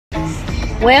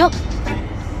Well,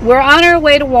 we're on our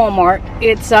way to Walmart.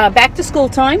 It's back to school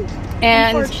time,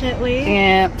 and unfortunately,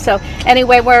 yeah. So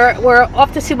anyway, we're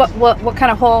off to see what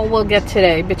kind of haul we'll get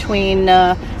today between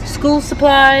school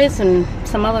supplies and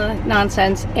some other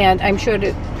nonsense. And I'm sure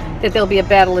that there'll be a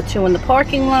battle or two in the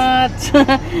parking lot,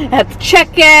 at the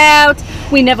checkout.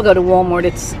 We never go to Walmart.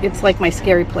 It's like my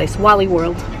scary place, Wally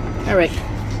World. All right,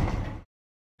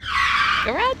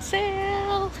 garage sale.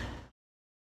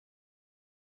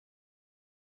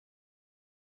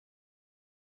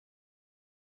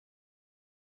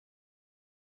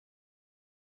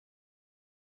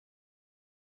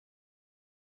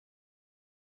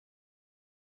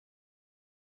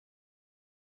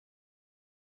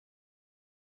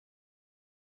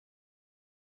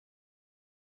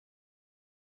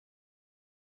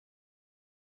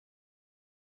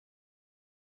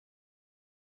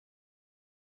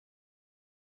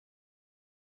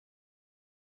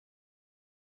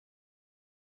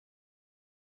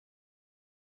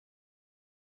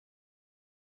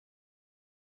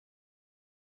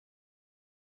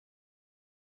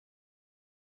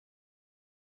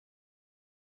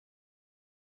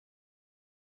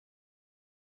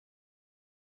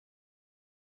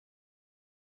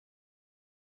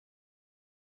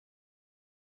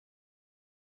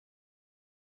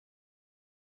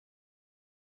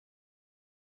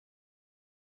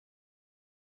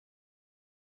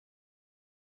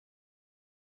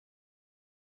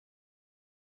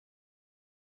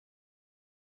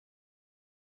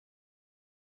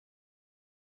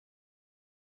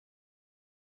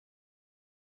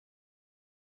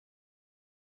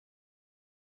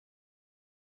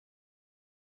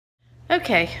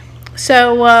 Okay,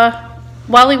 so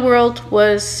Wally World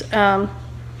was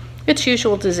its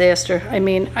usual disaster. I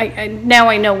mean, now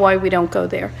I know why we don't go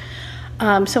there.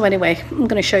 So anyway, I'm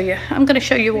going to show you. I'm going to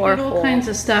show you our all kinds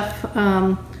of stuff,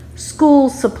 school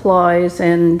supplies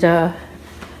and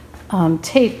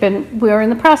tape. And we're in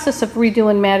the process of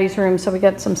redoing Maddie's room, so we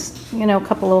got some, a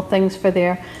couple little things for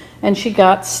there. And she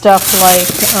got stuff like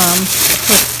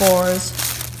Swiss bars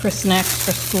for snacks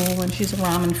for school, and she's a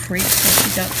ramen freak, so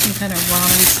she got some kind of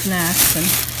ramen snacks and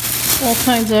all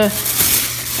kinds of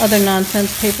other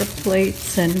nonsense, paper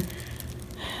plates and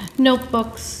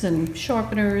notebooks and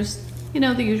sharpeners,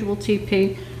 the usual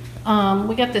TP.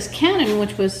 We got this Canon,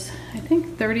 which was, I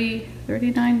think,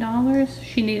 $39.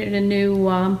 She needed a new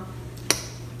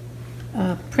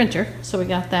printer, so we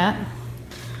got that.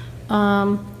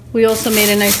 We also made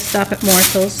a nice stop at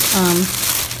Marshall's,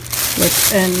 she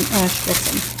got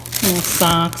some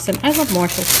socks, and I love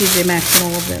Marshall's, TJ Maxx,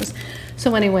 and all of those.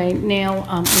 So anyway, now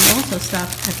we also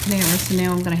stopped at Panera's, so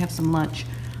now I'm going to have some lunch.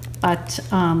 But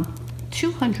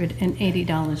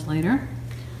 $280 later,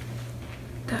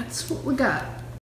 that's what we got.